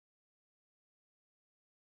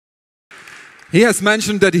He has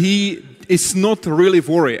mentioned that he is not really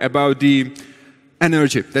worried about the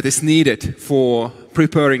energy that is needed for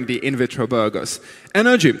preparing the in vitro burgers.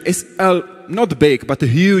 Energy is not big, but a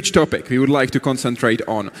huge topic we would like to concentrate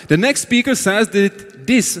on. The next speaker says that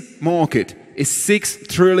this market is $6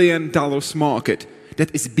 trillion market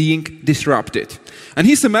that is being disrupted. And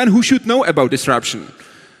he's a man who should know about disruption.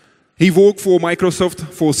 He worked for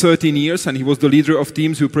Microsoft for 13 years, and he was the leader of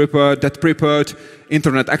teams who prepared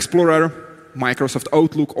Internet Explorer, Microsoft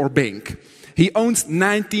Outlook, or Bing. He owns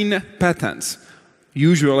 19 patents,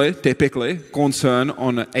 typically, concern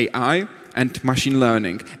on AI and machine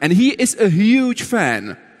learning. And he is a huge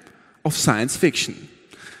fan of science fiction.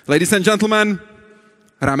 Ladies and gentlemen,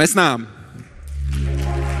 Ramez Naam.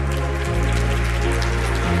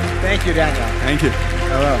 Thank you, Daniel. Thank you.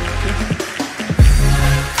 Hello.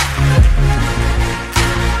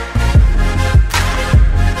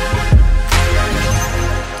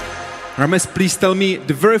 Ramez, please tell me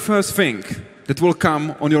the very first thing that will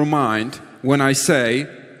come on your mind when I say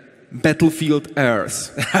Battlefield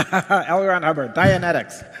Earth. L. Ron Hubbard,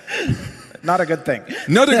 Dianetics. Not a good thing.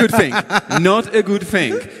 Not a good thing. Not a good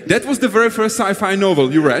thing. That was the very first sci-fi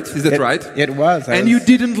novel you read, is that right? It was. And you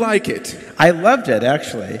didn't like it. I loved it,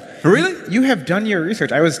 actually. Really? You have done your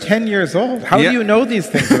research. I was 10 years old. How do you know these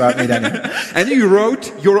things about me, Daniel? And you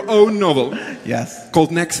wrote your own novel. Yes.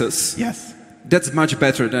 Called Nexus. Yes. That's much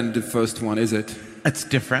better than the first one, is it? It's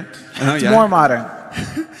different. It's more modern.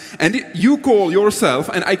 And you call yourself,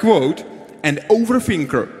 and I quote, an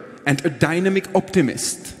overthinker and a dynamic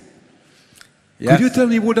optimist. Yes. Could you tell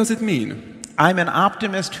me what does it mean? I'm an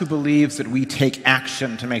optimist who believes that we take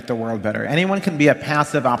action to make the world better. Anyone can be a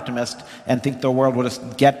passive optimist and think the world will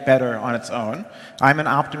just get better on its own. I'm an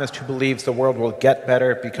optimist who believes the world will get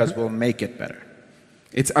better because we'll make it better.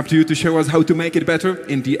 It's up to you to show us how to make it better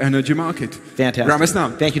in the energy market. Fantastic. Ramez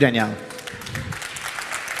Naam. Thank you, Danielle.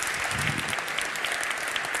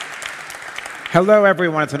 Hello,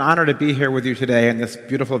 everyone. It's an honor to be here with you today in this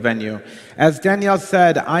beautiful venue. As Danielle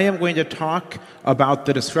said, I am going to talk about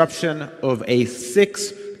the disruption of a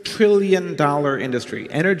 $6 trillion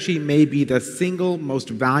industry. Energy may be the single most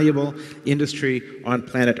valuable industry on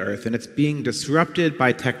planet Earth, and it's being disrupted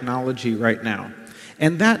by technology right now.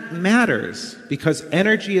 And that matters because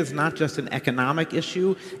energy is not just an economic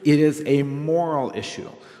issue, it is a moral issue.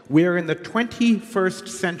 We're in the 21st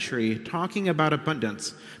century talking about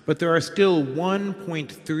abundance, but there are still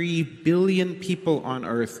 1.3 billion people on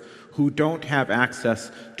Earth who don't have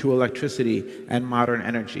access to electricity and modern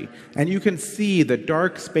energy. And you can see the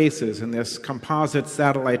dark spaces in this composite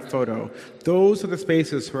satellite photo. Those are the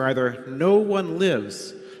spaces where either no one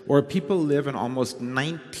lives or people live in almost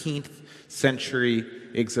 19th century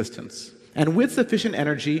existence. And with sufficient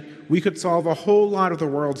energy, we could solve a whole lot of the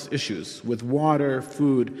world's issues with water,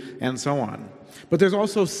 food, and so on. But there's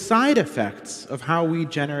also side effects of how we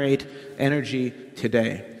generate energy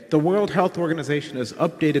today. The World Health Organization has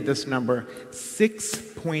updated this number.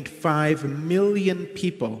 6.5 million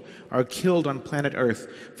people are killed on planet Earth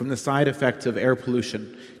from the side effects of air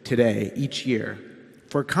pollution today, each year.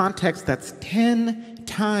 For context, that's 10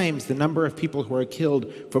 times the number of people who are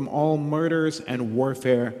killed from all murders and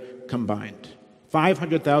warfare combined.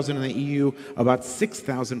 500,000 in the EU, about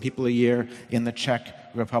 6,000 people a year in the Czech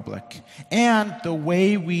Republic. And the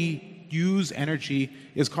way we use energy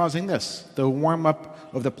is causing this, the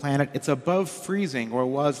warm-up of the planet. It's above freezing, or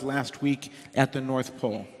was last week at the North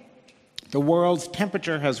Pole. The world's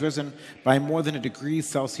temperature has risen by more than 1 degree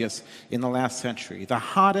Celsius in the last century. The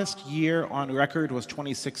hottest year on record was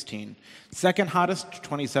 2016. Second hottest,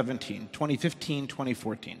 2017. 2015,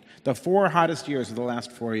 2014. The 4 hottest years of the last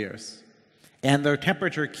 4 years. And the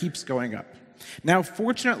temperature keeps going up. Now,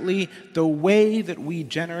 fortunately, the way that we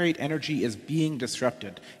generate energy is being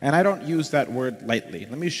disrupted. And I don't use that word lightly.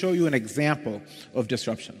 Let me show you an example of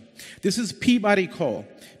disruption. This is Peabody Coal.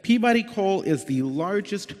 Peabody Coal is the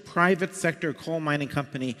largest private sector coal mining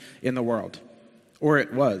company in the world. Or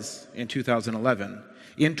it was in 2011.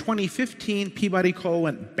 In 2015, Peabody Coal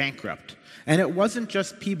went bankrupt. And it wasn't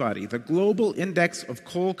just Peabody. The global index of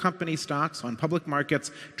coal company stocks on public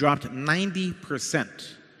markets dropped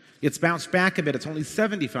 90%. It's bounced back a bit. It's only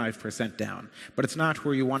 75% down, but it's not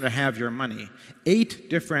where you want to have your money. 8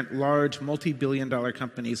 different large multi-billion-dollar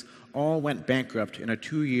companies all went bankrupt in a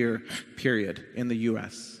 2-year period in the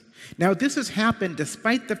US. Now, this has happened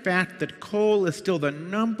despite the fact that coal is still the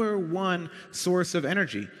 #1 source of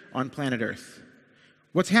energy on planet Earth.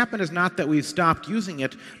 What's happened is not that we've stopped using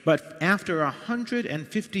it, but after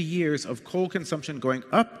 150 years of coal consumption going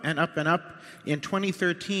up and up and up, in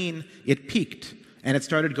 2013, it peaked. And it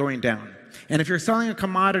started going down. And if you're selling a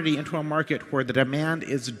commodity into a market where the demand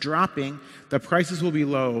is dropping, the prices will be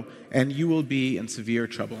low, and you will be in severe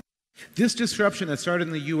trouble. This disruption that started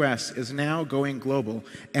in the US is now going global.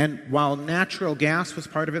 And while natural gas was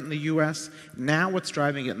part of it in the US, now what's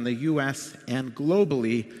driving it in the US and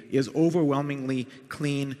globally is overwhelmingly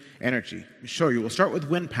clean energy. Let me show you. We'll start with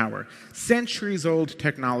wind power. Centuries-old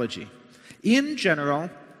technology. In general,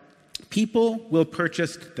 people will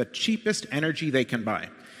purchase the cheapest energy they can buy.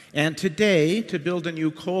 And today, to build a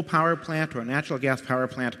new coal power plant or a natural gas power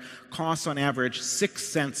plant costs on average 6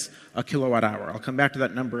 cents a kilowatt hour. I'll come back to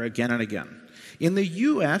that number again and again. In the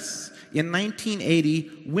US, in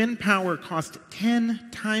 1980, wind power cost 10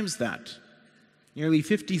 times that, nearly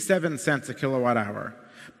 57 cents a kilowatt hour.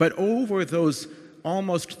 But over those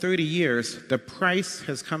almost 30 years, the price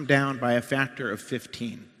has come down by a factor of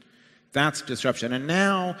 15. That's disruption. And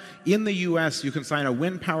now, in the US, you can sign a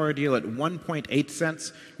wind power deal at 1.8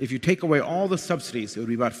 cents. If you take away all the subsidies, it would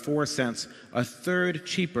be about 4 cents, a third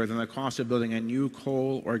cheaper than the cost of building a new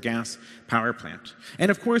coal or gas power plant.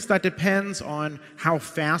 And of course, that depends on how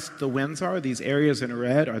fast the winds are. These areas in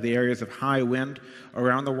red are the areas of high wind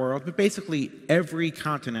around the world. But basically, every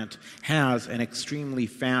continent has an extremely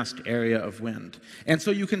fast area of wind. And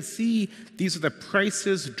so you can see these are the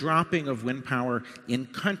prices dropping of wind power in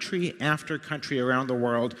country after country around the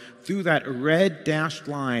world through that red dashed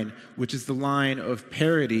line, which is the line of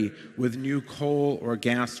parity with new coal or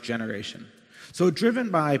gas generation. So driven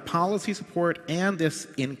by policy support and this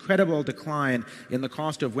incredible decline in the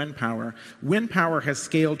cost of wind power has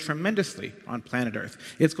scaled tremendously on planet Earth.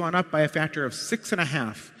 It's gone up by a factor of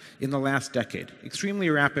 6.5 in the last decade. Extremely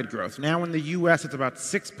rapid growth. Now in the US, it's about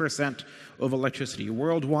 6% of electricity.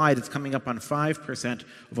 Worldwide, it's coming up on 5%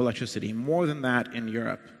 of electricity, more than that in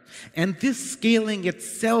Europe. And this scaling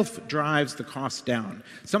itself drives the cost down.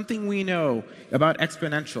 Something we know about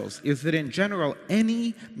exponentials is that in general,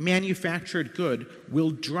 any manufactured good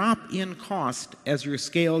will drop in cost as your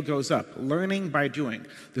scale goes up, learning by doing.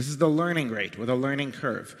 This is the learning rate with a learning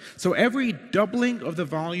curve. So every doubling of the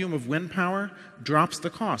volume of wind power drops the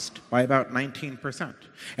cost by about 19%.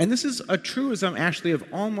 And this is a truism, actually, of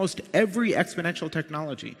almost every exponential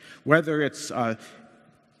technology, whether it's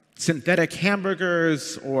synthetic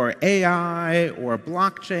hamburgers or AI or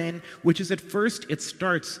blockchain, which is at first it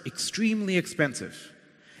starts extremely expensive.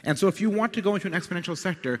 And so if you want to go into an exponential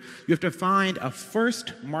sector, you have to find a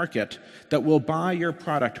first market that will buy your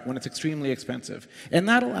product when it's extremely expensive. And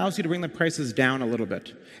that allows you to bring the prices down a little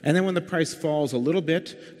bit. And then when the price falls a little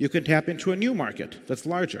bit, you can tap into a new market that's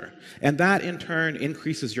larger. And that in turn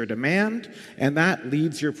increases your demand, and that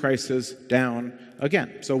leads your prices down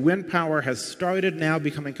again. So wind power has started now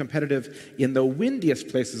becoming competitive in the windiest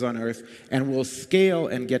places on Earth and will scale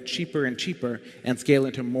and get cheaper and cheaper and scale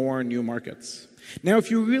into more new markets. Now,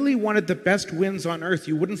 if you really wanted the best winds on Earth,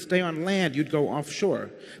 you wouldn't stay on land, you'd go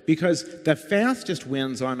offshore. Because the fastest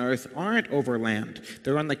winds on Earth aren't over land.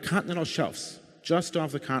 They're on the continental shelves, just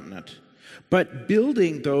off the continent. But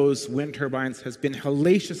building those wind turbines has been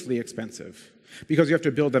hellaciously expensive. Because you have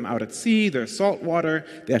to build them out at sea, there's salt water,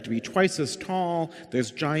 they have to be twice as tall,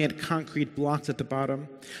 there's giant concrete blocks at the bottom.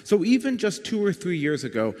 So even just 2 or 3 years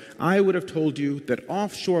ago, I would have told you that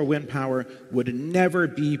offshore wind power would never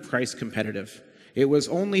be price competitive. It was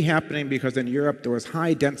only happening because in Europe there was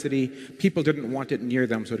high density, people didn't want it near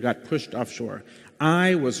them, so it got pushed offshore.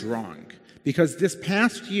 I was wrong, because this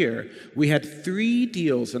past year we had 3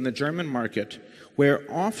 deals in the German market where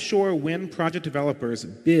offshore wind project developers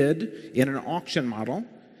bid in an auction model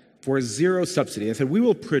for 0 subsidy. They said, we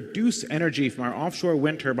will produce energy from our offshore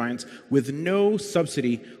wind turbines with no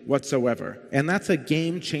subsidy whatsoever. And that's a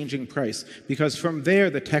game-changing price, because from there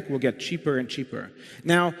the tech will get cheaper and cheaper.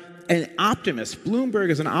 Now, an optimist,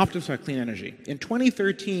 Bloomberg is an optimist about clean energy. In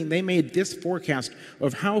 2013, they made this forecast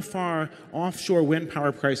of how far offshore wind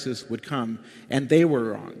power prices would come, and they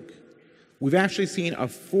were wrong. We've actually seen a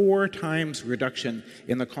 4 times reduction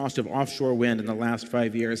in the cost of offshore wind in the last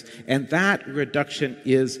 5 years, and that reduction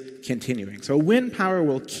is continuing. So wind power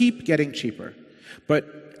will keep getting cheaper.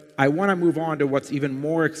 But I want to move on to what's even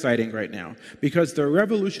more exciting right now, because the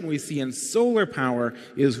revolution we see in solar power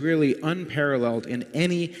is really unparalleled in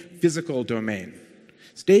any physical domain.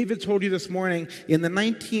 As David told you this morning, in the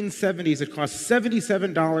 1970s, it cost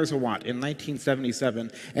 $77 a watt in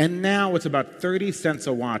 1977, and now it's about 30 cents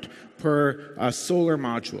a watt per solar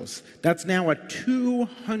modules. That's now a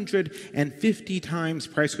 250 times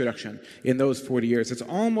price reduction in those 40 years. It's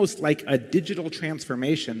almost like a digital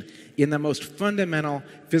transformation in the most fundamental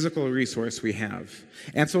physical resource we have.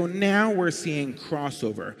 And so now we're seeing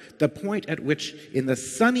crossover, the point at which in the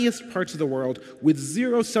sunniest parts of the world with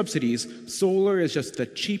 0 subsidies, solar is just the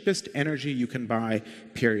cheapest energy you can buy,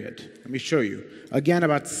 period. Let me show you. Again,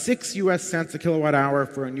 about 6 US cents a kilowatt hour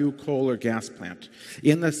for a new coal or gas plant.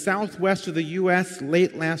 In the southwest of the US,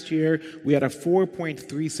 late last year, we had a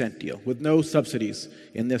 4.3-cent deal with no subsidies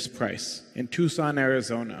in this price in Tucson,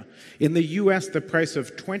 Arizona. In the US, the price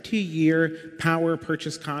of 20-year power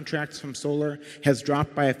purchase contracts from solar has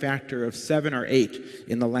dropped by a factor of 7 or 8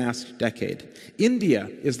 in the last decade. India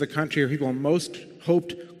is the country where people most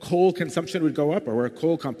hoped coal consumption would go up, or where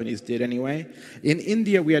coal companies did anyway. In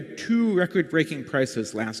India, we had 2 record-breaking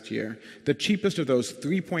prices last year. The cheapest of those,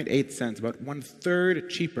 3.8 cents, about 1/3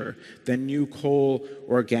 cheaper than new coal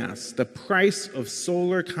or gas. The price of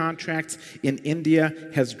solar contracts in India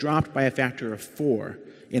has dropped by a factor of 4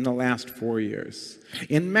 in the last 4 years.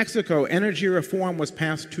 In Mexico, energy reform was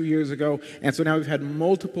passed 2 years ago, and so now we've had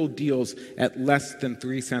multiple deals at less than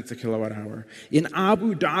 3 cents a kilowatt hour. In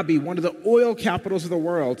Abu Dhabi, one of the oil capitals of the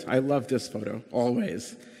world, I love this photo,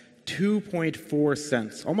 always, 2.4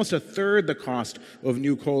 cents, almost 1/3 the cost of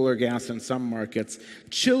new coal or gas in some markets.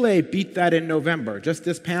 Chile beat that in November, just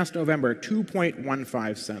this past November,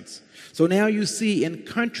 2.15 cents. So now you see in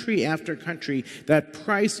country after country that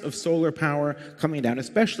price of solar power coming down,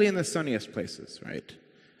 especially in the sunniest places, right?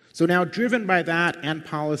 So now, driven by that and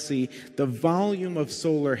policy, the volume of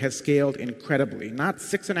solar has scaled incredibly, not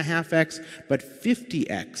 6.5x, but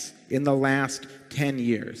 50x in the last 10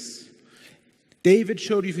 years. David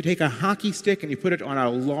showed you if you take a hockey stick and you put it on a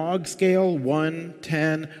log scale, 1,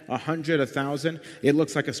 10, 100, 1,000, it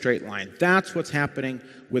looks like a straight line. That's what's happening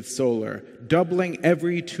with solar, doubling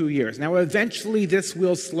every 2 years. Now, eventually this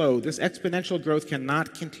will slow. This exponential growth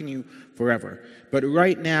cannot continue forever. But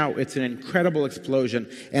right now, it's an incredible explosion.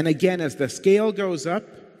 And again, as the scale goes up,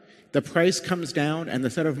 the price comes down, and the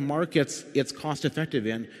set of markets it's cost-effective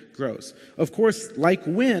in grows. Of course, like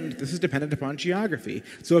wind, this is dependent upon geography.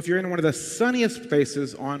 So if you're in one of the sunniest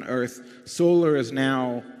places on Earth, solar is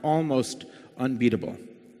now almost unbeatable.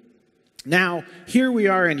 Now, here we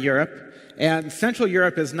are in Europe, and Central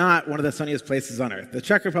Europe is not one of the sunniest places on Earth. The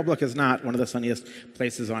Czech Republic is not one of the sunniest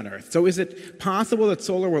places on Earth. So is it possible that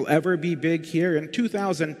solar will ever be big here? In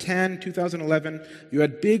 2010, 2011, you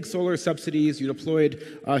had big solar subsidies. You deployed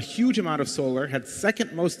a huge amount of solar, had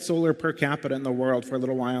second most solar per capita in the world for a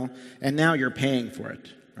little while, and now you're paying for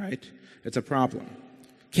it, right? It's a problem.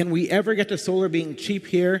 Can we ever get to solar being cheap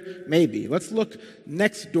here? Maybe. Let's look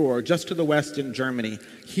next door, just to the west in Germany.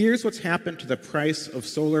 Here's what's happened to the price of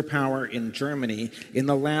solar power in Germany in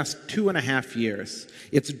the last 2.5 years.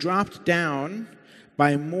 It's dropped down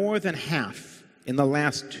by more than half in the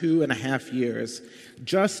last 2.5 years.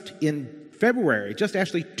 Just in February, just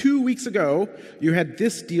actually 2 weeks ago, you had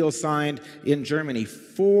this deal signed in Germany,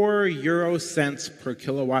 4 euro cents per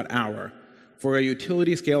kilowatt hour. For a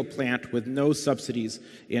utility-scale plant with no subsidies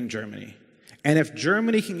in Germany. And if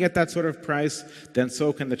Germany can get that sort of price, then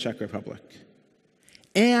so can the Czech Republic.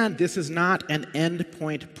 And this is not an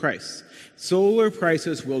endpoint price. Solar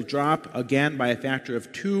prices will drop again by a factor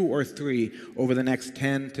of 2 or 3 over the next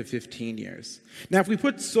 10 to 15 years. Now, if we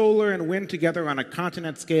put solar and wind together on a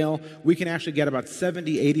continent scale, we can actually get about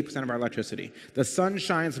 70–80% of our electricity. The sun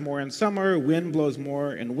shines more in summer, wind blows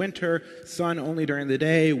more in winter, sun only during the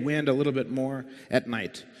day, wind a little bit more at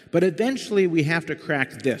night. But eventually, we have to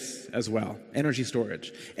crack this as well, energy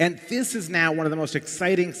storage. And this is now one of the most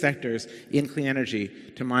exciting sectors in clean energy,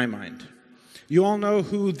 to my mind. You all know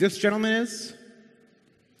who this gentleman is?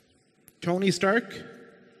 Tony Stark?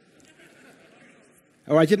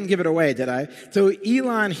 Oh, I didn't give it away, did I? So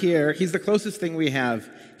Elon here, he's the closest thing we have.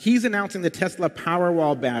 He's announcing the Tesla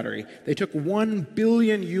Powerwall battery. They took $1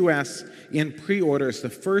 billion US in pre-orders the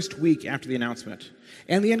first week after the announcement.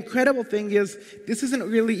 And the incredible thing is, this isn't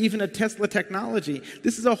really even a Tesla technology.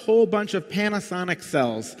 This is a whole bunch of Panasonic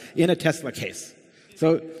cells in a Tesla case.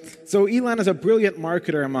 So Elon is a brilliant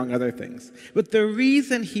marketer, among other things. But the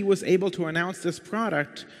reason he was able to announce this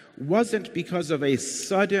product wasn't because of a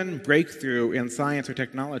sudden breakthrough in science or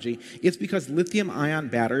technology. It's because lithium-ion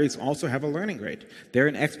batteries also have a learning rate. They're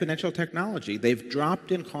an exponential technology. They've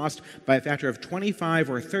dropped in cost by a factor of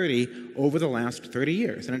 25 or 30 over the last 30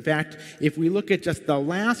 years. And in fact, if we look at just the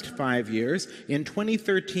last 5 years, in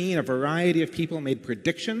 2013, a variety of people made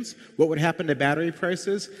predictions what would happen to battery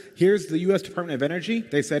prices. Here's the US Department of Energy.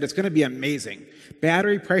 They said it's going to be amazing.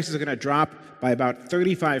 Battery prices are going to drop by about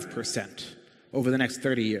 35%. Over the next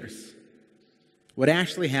 30 years. What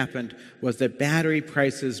actually happened was that battery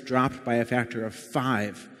prices dropped by a factor of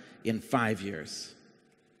 5 in 5 years.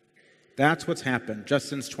 That's what's happened just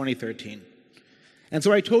since 2013. And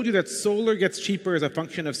so I told you that solar gets cheaper as a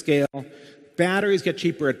function of scale. batteries get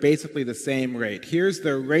cheaper at basically the same rate. Here's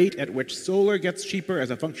the rate at which solar gets cheaper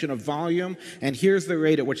as a function of volume, and here's the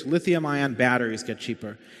rate at which lithium-ion batteries get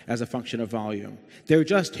cheaper as a function of volume. They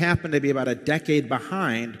just happen to be about a decade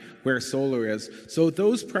behind where solar is. So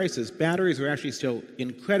those prices, batteries are actually still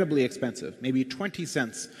incredibly expensive, maybe 20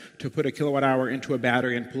 cents to put a kilowatt hour into a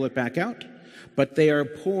battery and pull it back out, but they are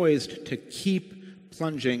poised to keep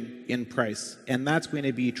plunging in price, and that's going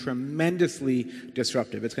to be tremendously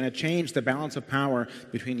disruptive. It's going to change the balance of power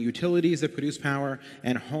between utilities that produce power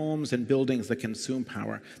and homes and buildings that consume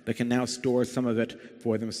power, that can now store some of it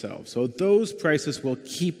for themselves. So those prices will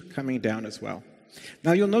keep coming down as well.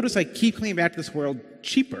 Now you'll notice I keep coming back to this word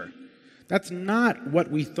cheaper. That's not what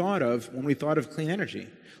we thought of when we thought of clean energy.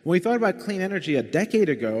 When we thought about clean energy a decade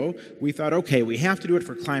ago, we thought, okay, we have to do it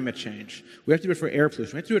for climate change. We have to do it for air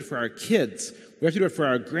pollution. We have to do it for our kids. We have to do it for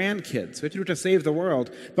our grandkids. We have to do it to save the world.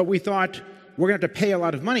 But we thought, we're going to have to pay a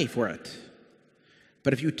lot of money for it.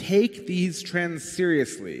 But if you take these trends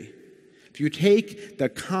seriously, if you take the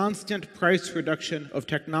constant price reduction of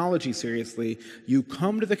technology seriously, you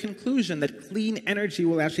come to the conclusion that clean energy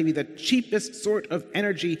will actually be the cheapest sort of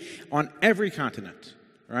energy on every continent,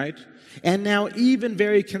 right? And now even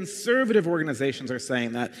very conservative organizations are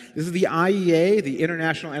saying that. This is the IEA, the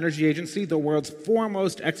International Energy Agency, the world's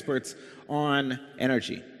foremost experts on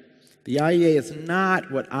energy. The IEA is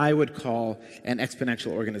not what I would call an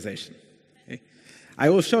exponential organization. Okay? I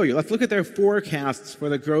will show you. Let's look at their forecasts for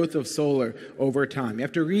the growth of solar over time. You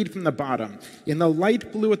have to read from the bottom. In the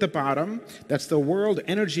light blue at the bottom, that's the World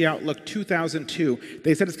Energy Outlook 2002.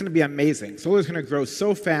 They said it's going to be amazing. Solar is going to grow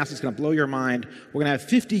so fast, it's going to blow your mind. We're going to have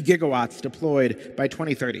 50 gigawatts deployed by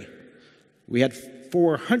 2030. We had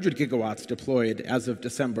 400 gigawatts deployed as of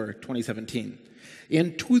December 2017.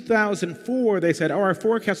 In 2004, they said, oh, our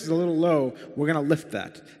forecast is a little low, we're going to lift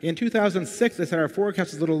that. In 2006, they said, our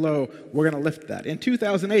forecast is a little low, we're going to lift that. In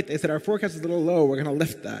 2008, they said, our forecast is a little low, we're going to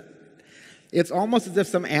lift that. It's almost as if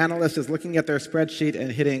some analyst is looking at their spreadsheet and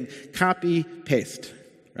hitting copy, paste,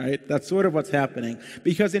 right? That's sort of what's happening.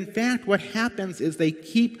 Because in fact, what happens is they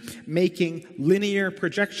keep making linear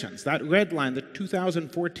projections. That red line, the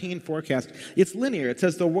 2014 forecast, it's linear. It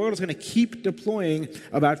says the world is going to keep deploying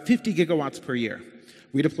about 50 gigawatts per year.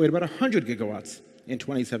 We deployed about 100 gigawatts in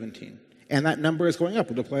 2017. And that number is going up.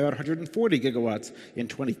 We'll deploy about 140 gigawatts in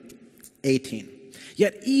 2018.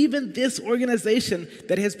 Yet even this organization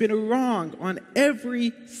that has been wrong on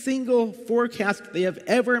every single forecast they have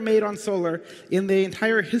ever made on solar in the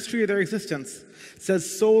entire history of their existence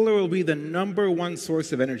says solar will be the #1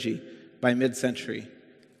 source of energy by mid-century.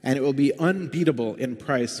 And it will be unbeatable in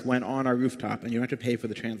price when on our rooftop, and you don't have to pay for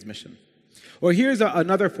the transmission. Well, here's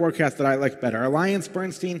another forecast that I like better.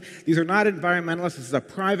 AllianceBernstein, these are not environmentalists. This is a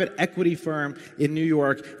private equity firm in New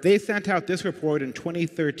York. They sent out this report in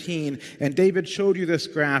 2013, and David showed you this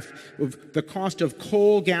graph of the cost of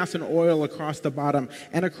coal, gas, and oil across the bottom.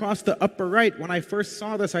 And across the upper right, when I first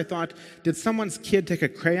saw this, I thought, did someone's kid take a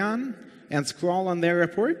crayon and scrawl on their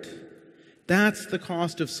report? That's the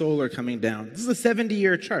cost of solar coming down. This is a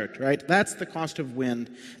 70-year chart, right? That's the cost of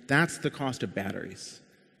wind. That's the cost of batteries.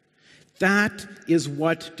 That is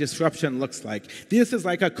what disruption looks like. This is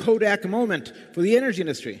like a Kodak moment for the energy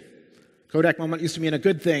industry. Kodak moment used to mean a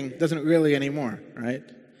good thing, doesn't really anymore, right?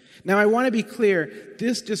 Now, I want to be clear,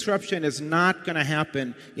 this disruption is not going to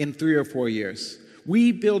happen in 3 or 4 years.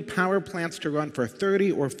 We build power plants to run for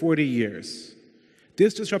 30 or 40 years.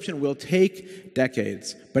 This disruption will take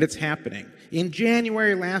decades, but it's happening. In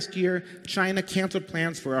January last year, China canceled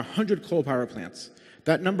plans for 100 coal power plants.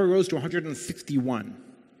 That number rose to 161.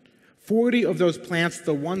 40 of those plants,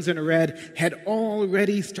 the ones in red, had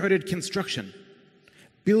already started construction.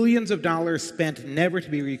 Billions of dollars spent never to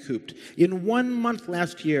be recouped. In 1 month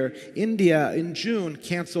last year, India, in June,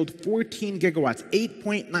 canceled 14 gigawatts,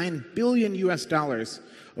 $8.9 billion US dollars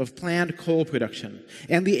of planned coal production.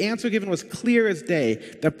 And the answer given was clear as day.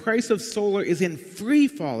 The price of solar is in free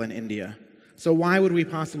fall in India. So why would we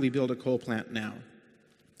possibly build a coal plant now?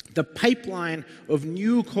 The pipeline of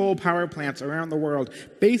new coal power plants around the world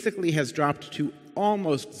basically has dropped to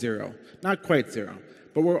almost zero. Not quite zero,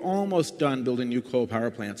 but we're almost done building new coal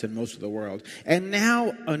power plants in most of the world. And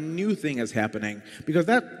now a new thing is happening, because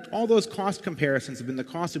all those cost comparisons have been the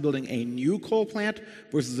cost of building a new coal plant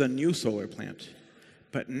versus a new solar plant.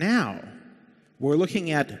 But now we're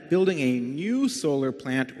looking at building a new solar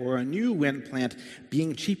plant or a new wind plant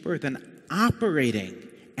being cheaper than operating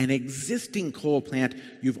an existing coal plant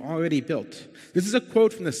you've already built. This is a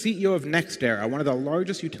quote from the CEO of NextEra, one of the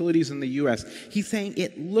largest utilities in the US. He's saying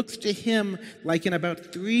it looks to him like in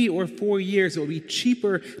about 3 or 4 years it will be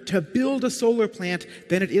cheaper to build a solar plant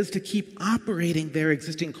than it is to keep operating their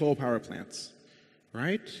existing coal power plants.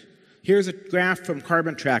 Right? Here's a graph from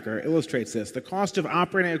Carbon Tracker. It illustrates this. The cost of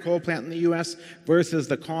operating a coal plant in the US versus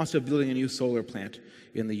the cost of building a new solar plant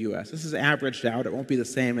in the US. This is averaged out. It won't be the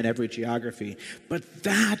same in every geography. But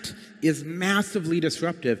that is massively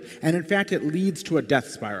disruptive. And in fact, it leads to a death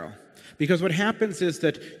spiral. Because what happens is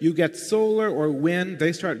that you get solar or wind,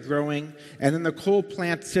 they start growing, and then the coal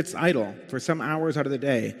plant sits idle for some hours out of the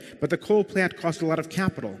day. But the coal plant costs a lot of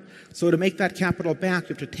capital. So to make that capital back, you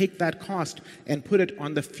have to take that cost and put it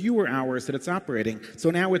on the fewer hours that it's operating.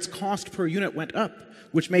 So now its cost per unit went up,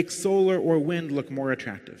 which makes solar or wind look more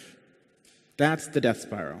attractive. That's the death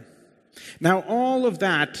spiral. Now, all of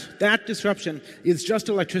that disruption is just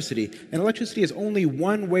electricity. And electricity is only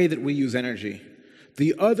one way that we use energy.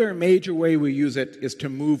 The other major way we use it is to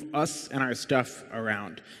move us and our stuff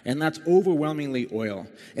around. And that's overwhelmingly oil.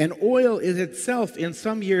 And oil is itself, in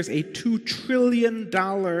some years, a $2 trillion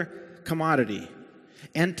commodity.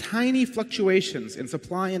 And tiny fluctuations in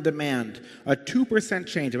supply and demand, a 2%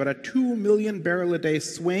 change, about a 2 million barrel a day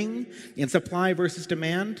swing in supply versus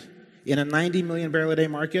demand in a 90 million barrel a day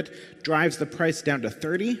market drives the price down to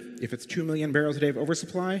 30 if it's 2 million barrels a day of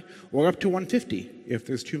oversupply, or up to 150 if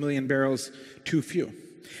there's 2 million barrels too few.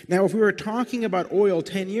 Now, if we were talking about oil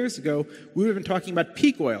 10 years ago, we would have been talking about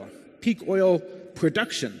peak oil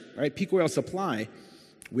production, right? Peak oil supply.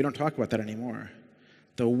 We don't talk about that anymore.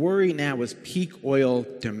 The worry now is peak oil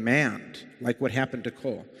demand, like what happened to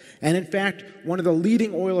coal. And in fact, one of the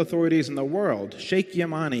leading oil authorities in the world, Sheikh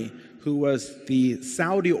Yamani, who was the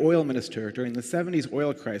Saudi oil minister during the 70s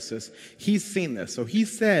oil crisis, he's seen this. So he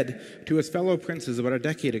said to his fellow princes about a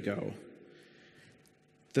decade ago,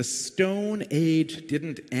 the Stone Age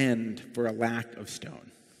didn't end for a lack of stone.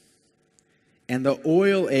 And the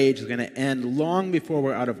oil age is going to end long before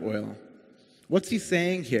we're out of oil. What's he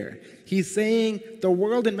saying here? He's saying the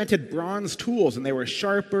world invented bronze tools, and they were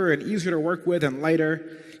sharper and easier to work with and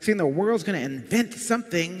lighter. He's saying the world's going to invent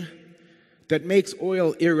something that makes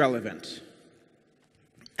oil irrelevant.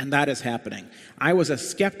 And that is happening. I was a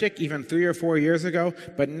skeptic even 3 or 4 years ago,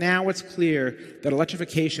 but now it's clear that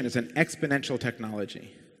electrification is an exponential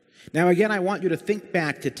technology. Now, again, I want you to think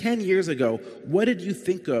back to 10 years ago. What did you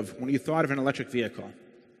think of when you thought of an electric vehicle?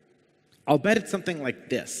 I'll bet it's something like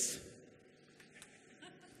this.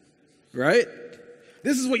 Right?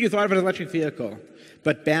 This is what you thought of an electric vehicle.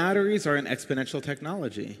 But batteries are an exponential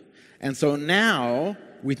technology. And so now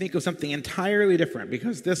we think of something entirely different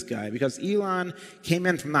because Elon came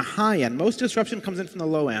in from the high end. Most disruption comes in from the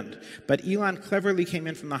low end, but Elon cleverly came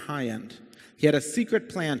in from the high end. He had a secret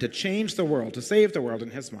plan to change the world, to save the world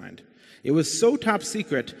in his mind. It was so top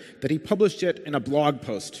secret that he published it in a blog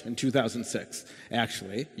post in 2006,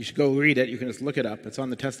 actually. You should go read it. You can just look it up. It's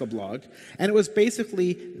on the Tesla blog. And it was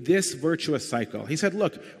basically this virtuous cycle. He said,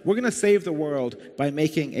 look, we're going to save the world by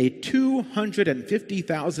making a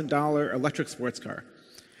 $250,000 electric sports car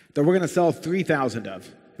that we're going to sell 3,000 of.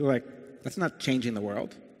 You're like, that's not changing the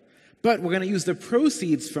world. But we're going to use the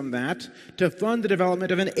proceeds from that to fund the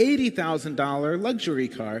development of an $80,000 luxury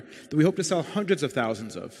car that we hope to sell hundreds of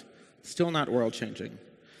thousands of. Still not world-changing.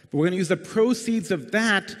 But we're going to use the proceeds of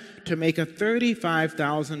that to make a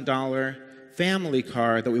 $35,000 family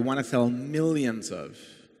car that we want to sell millions of.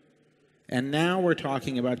 And now we're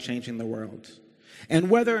talking about changing the world. And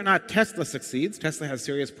whether or not Tesla succeeds, Tesla has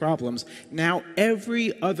serious problems, now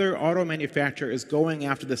every other auto manufacturer is going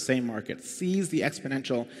after the same market, sees the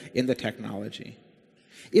exponential in the technology.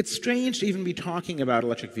 It's strange to even be talking about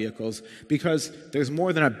electric vehicles because there's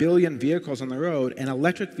more than 1 billion vehicles on the road, and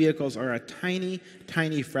electric vehicles are a tiny,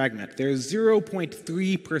 tiny fragment. They're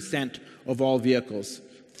 0.3% of all vehicles.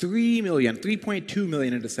 3 million, 3.2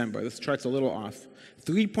 million in December. This chart's a little off.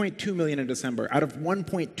 3.2 million in December out of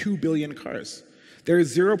 1.2 billion cars. They're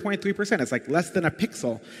 0.3%. It's like less than a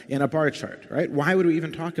pixel in a bar chart, right? Why would we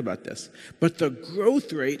even talk about this? But the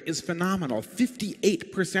growth rate is phenomenal.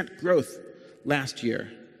 58% growth last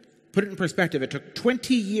year. Put it in perspective, it took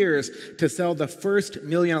 20 years to sell the first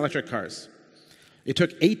million electric cars. It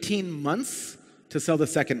took 18 months to sell the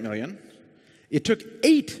second million. It took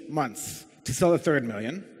 8 months to sell the third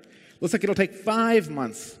million. Looks like it'll take 5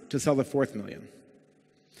 months to sell the fourth million.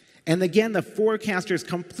 And again, the forecasters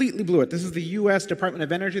completely blew it. This is the U.S. Department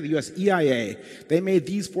of Energy, the U.S. EIA. They made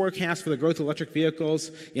these forecasts for the growth of electric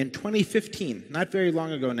vehicles in 2015, not very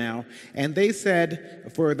long ago now. And they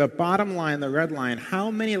said, for the bottom line, the red line,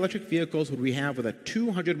 how many electric vehicles would we have with a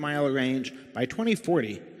 200-mile range by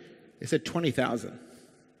 2040? They said 20,000.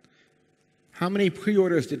 How many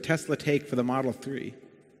pre-orders did Tesla take for the Model 3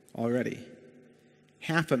 already?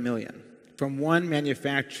 500,000 from one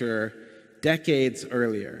manufacturer decades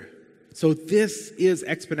earlier. So this is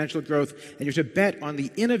exponential growth, and you should bet on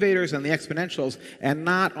the innovators and the exponentials and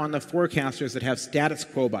not on the forecasters that have status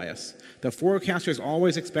quo bias. The forecasters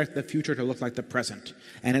always expect the future to look like the present.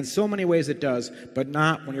 And in so many ways it does, but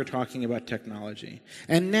not when you're talking about technology.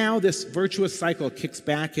 And now this virtuous cycle kicks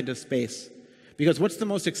back into space. Because what's the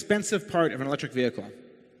most expensive part of an electric vehicle?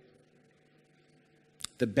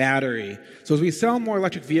 The battery. So as we sell more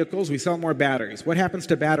electric vehicles, we sell more batteries. What happens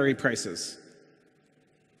to battery prices?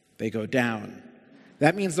 They go down.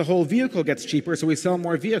 That means the whole vehicle gets cheaper, so we sell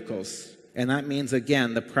more vehicles. And that means,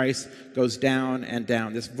 again, the price goes down and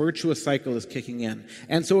down. This virtuous cycle is kicking in.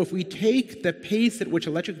 And so if we take the pace at which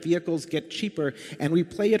electric vehicles get cheaper and we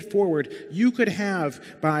play it forward, you could have,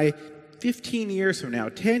 by 15 years from now,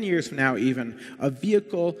 10 years from now even, a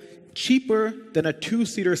vehicle cheaper than a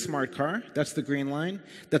 2-seater smart car, that's the green line,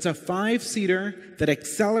 that's a 5-seater that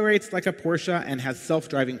accelerates like a Porsche and has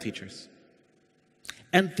self-driving features.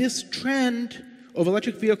 And this trend of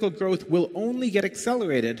electric vehicle growth will only get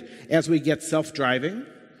accelerated as we get self-driving.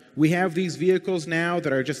 We have these vehicles now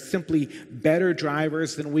that are just simply better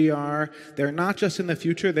drivers than we are. They're not just in the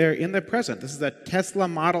future, they're in the present. This is a Tesla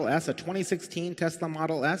Model S, a 2016 Tesla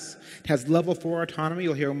Model S. It has level 4 autonomy.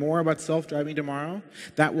 You'll hear more about self-driving tomorrow.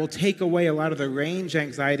 That will take away a lot of the range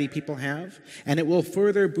anxiety people have, and it will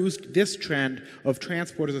further boost this trend of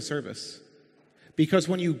transport as a service. Because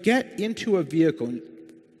when you get into a vehicle,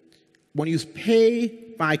 when you pay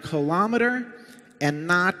by kilometer and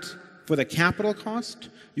not for the capital cost,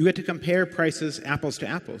 you get to compare prices apples to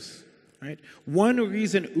apples. Right? One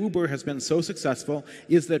reason Uber has been so successful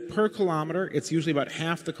is that per kilometer, it's usually about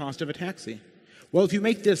half the cost of a taxi. Well, if you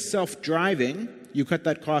make this self-driving, you cut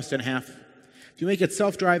that cost in half. If you make it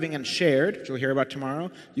self-driving and shared, which you'll hear about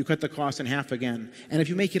tomorrow, you cut the cost in half again. And if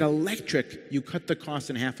you make it electric, you cut the cost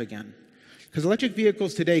in half again. Because electric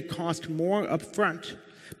vehicles today cost more up front,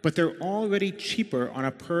 but they're already cheaper on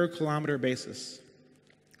a per kilometer basis.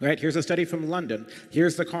 Right? Here's a study from London.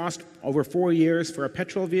 Here's the cost over 4 years for a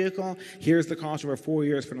petrol vehicle. Here's the cost over 4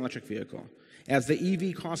 years for an electric vehicle. As the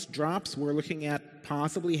EV cost drops, we're looking at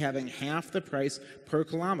possibly having half the price per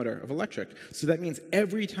kilometer of electric. So that means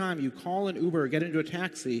every time you call an Uber or get into a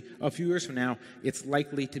taxi a few years from now, it's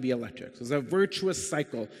likely to be electric. So there's a virtuous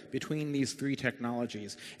cycle between these three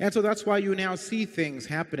technologies. And so that's why you now see things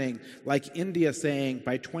happening like India saying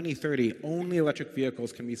by 2030, only electric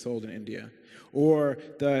vehicles can be sold in India. Or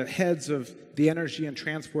the heads of the energy and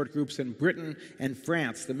transport groups in Britain and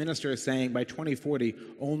France, the ministers saying by 2040,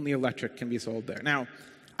 only electric can be sold there. Now,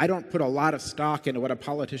 I don't put a lot of stock into what a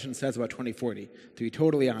politician says about 2040, to be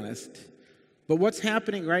totally honest. But what's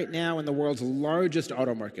happening right now in the world's largest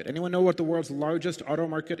auto market? Anyone know what the world's largest auto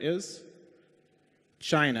market is?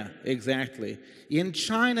 China, exactly. In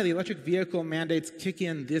China, the electric vehicle mandates kick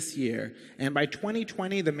in this year, and by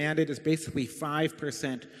 2020, the mandate is basically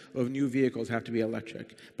 5% of new vehicles have to be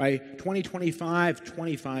electric. By 2025,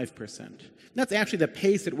 25%. That's actually the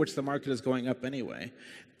pace at which the market is going up anyway.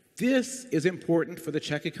 This is important for the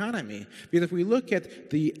Czech economy, because if we look at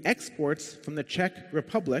the exports from the Czech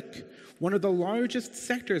Republic, one of the largest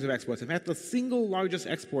sectors of exports, in fact, the single largest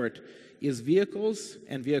export is vehicles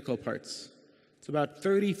and vehicle parts. It's about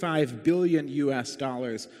 $35 billion US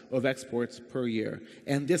of exports per year,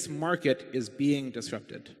 and this market is being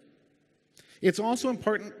disrupted. It's also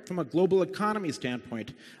important from a global economy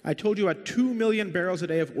standpoint. I told you 2 million barrels a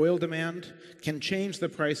day of oil demand can change the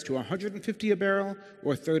price to 150 a barrel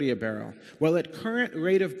or 30 a barrel. Well, at current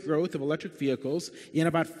rate of growth of electric vehicles, in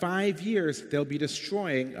about 5 years, they'll be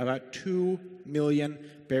destroying about 2 million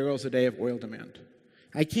barrels a day of oil demand.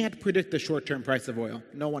 I can't predict the short-term price of oil.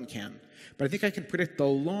 No one can. But I think I can predict the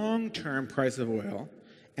long-term price of oil,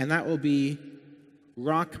 and that will be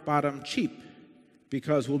rock-bottom cheap,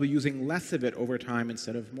 because we'll be using less of it over time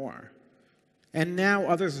instead of more. And now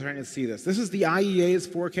others are starting to see this. This is the IEA's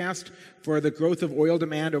forecast for the growth of oil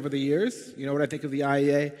demand over the years. You know what I think of the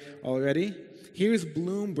IEA already? Here's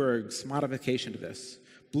Bloomberg's modification to this.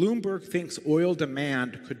 Bloomberg thinks oil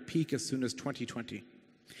demand could peak as soon as 2020.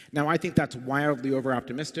 Now, I think that's wildly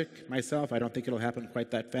over-optimistic myself. I don't think it'll happen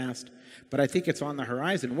quite that fast. But I think it's on the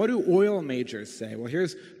horizon. What do oil majors say? Well,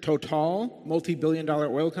 here's Total, multi-billion-dollar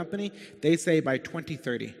oil company. They say by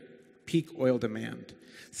 2030, peak oil demand.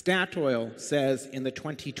 Statoil says in the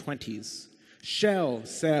 2020s. Shell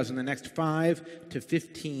says in the next 5 to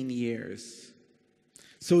 15 years.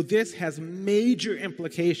 So this has major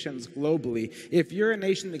implications globally. If you're a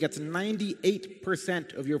nation that gets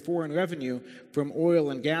 98% of your foreign revenue from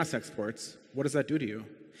oil and gas exports, what does that do to you?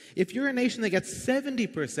 If you're a nation that gets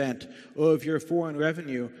 70% of your foreign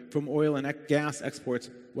revenue from oil and gas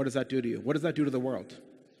exports, what does that do to you? What does that do to the world?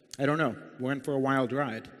 I don't know. We're in for a wild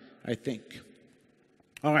ride, I think.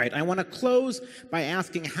 All right, I want to close by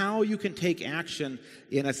asking how you can take action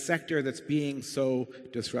in a sector that's being so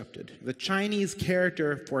disrupted. The Chinese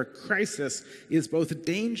character for crisis is both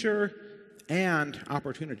danger and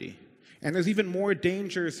opportunity. And there's even more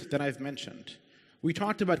dangers than I've mentioned. We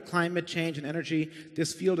talked about climate change and energy.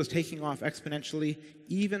 This field is taking off exponentially.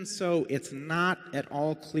 Even so, it's not at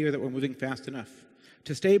all clear that we're moving fast enough.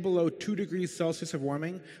 To stay below 2 degrees Celsius of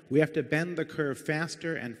warming, we have to bend the curve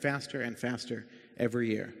faster and faster and faster every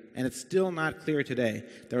year. And it's still not clear today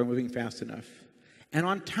that we're moving fast enough. And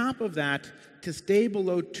on top of that, to stay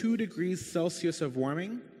below 2 degrees Celsius of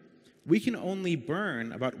warming, we can only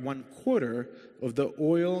burn about 1/4 of the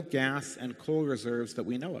oil, gas, and coal reserves that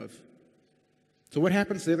we know of. So what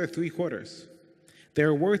happens to the other 3/4?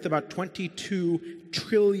 They're worth about $22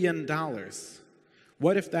 trillion.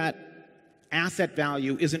 What if that asset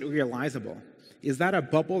value isn't realizable? Is that a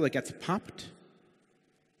bubble that gets popped?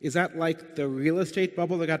 Is that like the real estate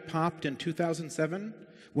bubble that got popped in 2007?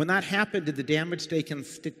 When that happened, did the damage stay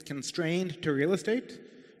constrained to real estate?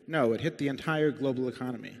 No, it hit the entire global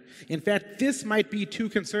economy. In fact, this might be too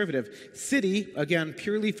conservative. Citi, again,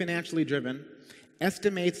 purely financially driven,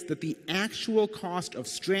 estimates that the actual cost of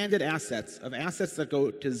stranded assets, of assets that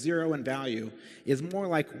go to zero in value, is more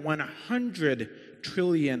like 100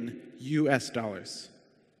 trillion US dollars.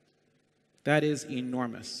 That is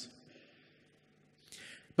enormous.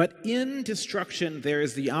 But in destruction, there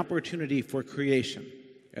is the opportunity for creation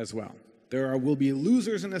as well. There will be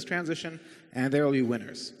losers in this transition, and there will be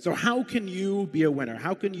winners. So how can you be a winner?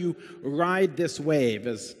 How can you ride this wave,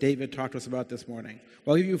 as David talked to us about this morning?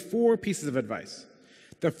 Well, I'll give you 4 pieces of advice.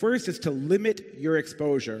 The first is to limit your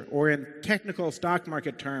exposure, or in technical stock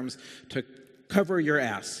market terms, to cover your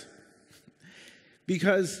ass.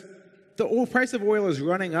 Because the price of oil is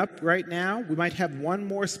running up right now. We might have one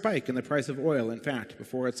more spike in the price of oil, in fact,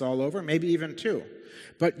 before it's all over, maybe even 2.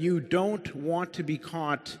 But you don't want to be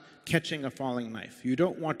caught catching a falling knife. You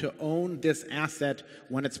don't want to own this asset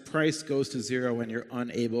when its price goes to zero and you're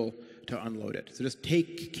unable to unload it. So just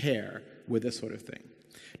take care with this sort of thing.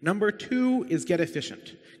 Number 2 is get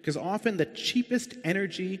efficient, because often the cheapest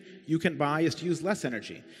energy you can buy is to use less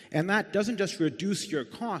energy. And that doesn't just reduce your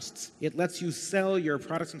costs, it lets you sell your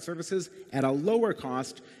products and services at a lower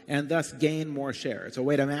cost and thus gain more share. It's a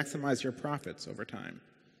way to maximize your profits over time.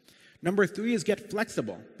 Number 3 is get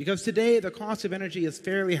flexible, because today the cost of energy is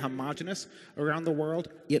fairly homogeneous around the world.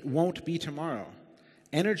 It won't be tomorrow.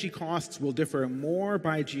 Energy costs will differ more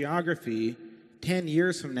by geography 10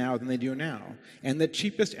 years from now than they do now. And the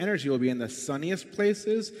cheapest energy will be in the sunniest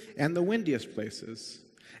places and the windiest places.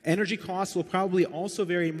 Energy costs will probably also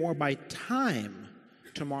vary more by time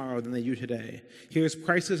tomorrow than they do today. Here's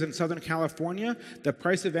prices in Southern California. The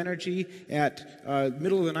price of energy at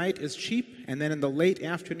middle of the night is cheap, and then in the late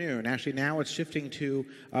afternoon, actually now it's shifting to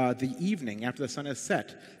the evening after the sun is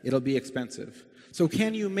set, it'll be expensive. So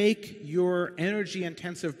can you make your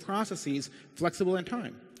energy-intensive processes flexible in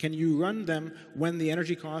time? Can you run them when the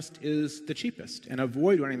energy cost is the cheapest and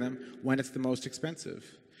avoid running them when it's the most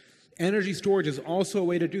expensive? Energy storage is also a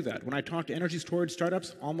way to do that. When I talk to energy storage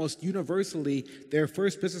startups, almost universally, their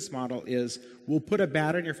first business model is, we'll put a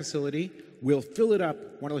battery in your facility, we'll fill it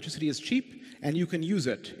up when electricity is cheap, and you can use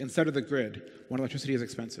it instead of the grid when electricity is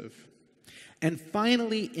expensive. And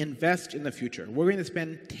finally, invest in the future. We're going to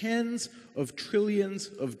spend tens of trillions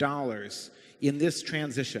of dollars in this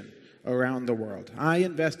transition around the world. I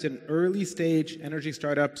invest in early stage energy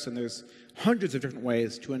startups, and there's hundreds of different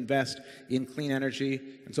ways to invest in clean energy.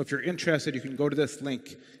 And so if you're interested, you can go to this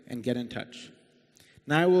link and get in touch.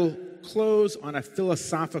 Now I will close on a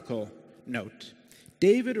philosophical note.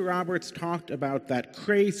 David Roberts talked about that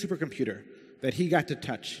Cray supercomputer that he got to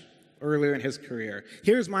touch earlier in his career.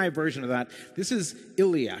 Here's my version of that. This is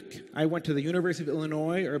ILLIAC. I went to the University of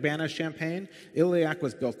Illinois, Urbana-Champaign. ILLIAC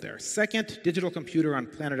was built there. Second digital computer on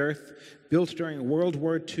planet Earth, built during World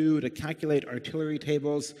War II to calculate artillery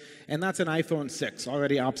tables, and that's an iPhone 6,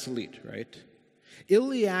 already obsolete, right?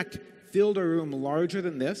 ILLIAC filled a room larger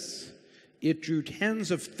than this. It drew tens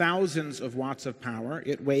of thousands of watts of power.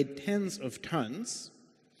 It weighed tens of tons.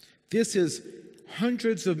 This is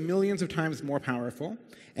hundreds of millions of times more powerful,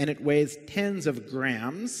 and it weighs tens of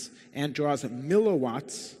grams and draws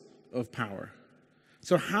milliwatts of power.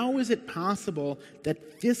 So how is it possible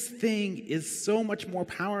that this thing is so much more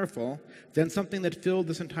powerful than something that filled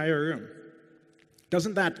this entire room?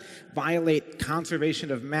 Doesn't that violate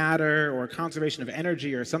conservation of matter or conservation of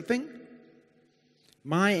energy or something?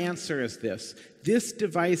 My answer is this. This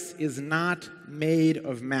device is not made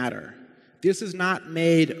of matter. This is not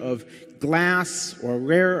made of glass or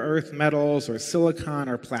rare earth metals or silicon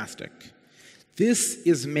or plastic. This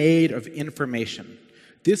is made of information.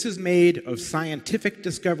 This is made of scientific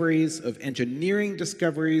discoveries, of engineering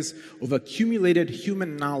discoveries, of accumulated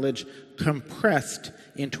human knowledge compressed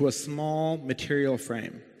into a small material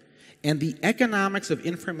frame. And the economics of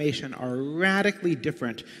information are radically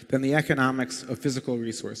different than the economics of physical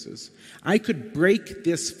resources. I could break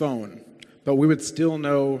this phone, but we would still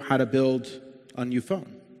know how to build a new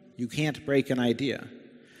phone. You can't break an idea.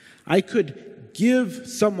 I could give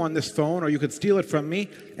someone this phone, or you could steal it from me,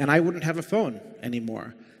 and I wouldn't have a phone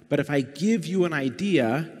anymore. But if I give you an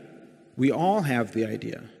idea, we all have the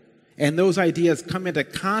idea. And those ideas come into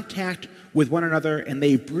contact with one another, and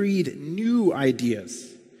they breed new ideas.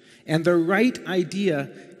 And the right idea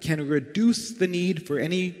can reduce the need for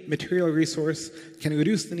any material resource, can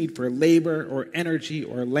reduce the need for labor or energy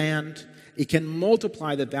or land. It can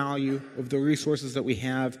multiply the value of the resources that we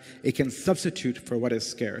have. It can substitute for what is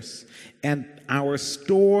scarce. And our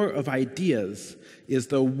store of ideas is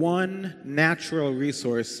the one natural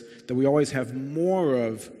resource that we always have more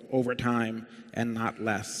of over time and not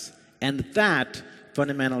less. And that,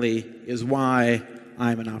 fundamentally, is why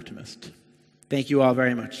I'm an optimist. Thank you all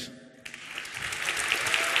very much.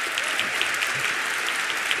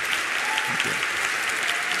 Thank you.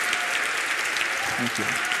 Thank you.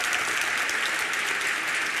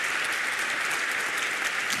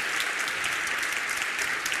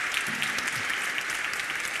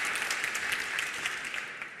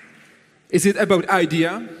 Is it about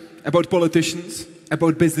idea, about politicians,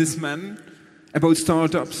 about businessmen, about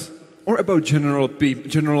startups, or about general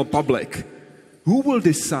public? Who will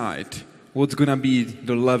decide what's going to be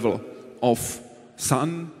the level of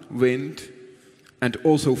sun, wind, and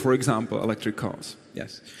also, for example, electric cars?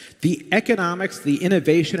 Yes. The economics, the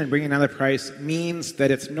innovation in bringing down the price means that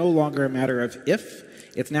it's no longer a matter of if,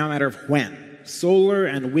 it's now a matter of when. Solar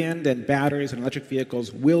and wind and batteries and electric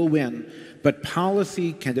vehicles will win, but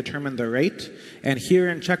policy can determine the rate. And here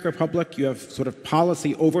in Czech Republic, you have sort of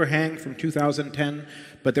policy overhang from 2010,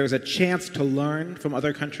 but there's a chance to learn from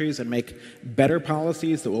other countries and make better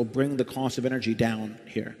policies that will bring the cost of energy down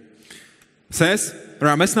here. Says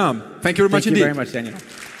Ramez Naam. Thank you very much indeed. Thank you very much, Daniel.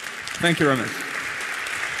 Thank you, Ramez.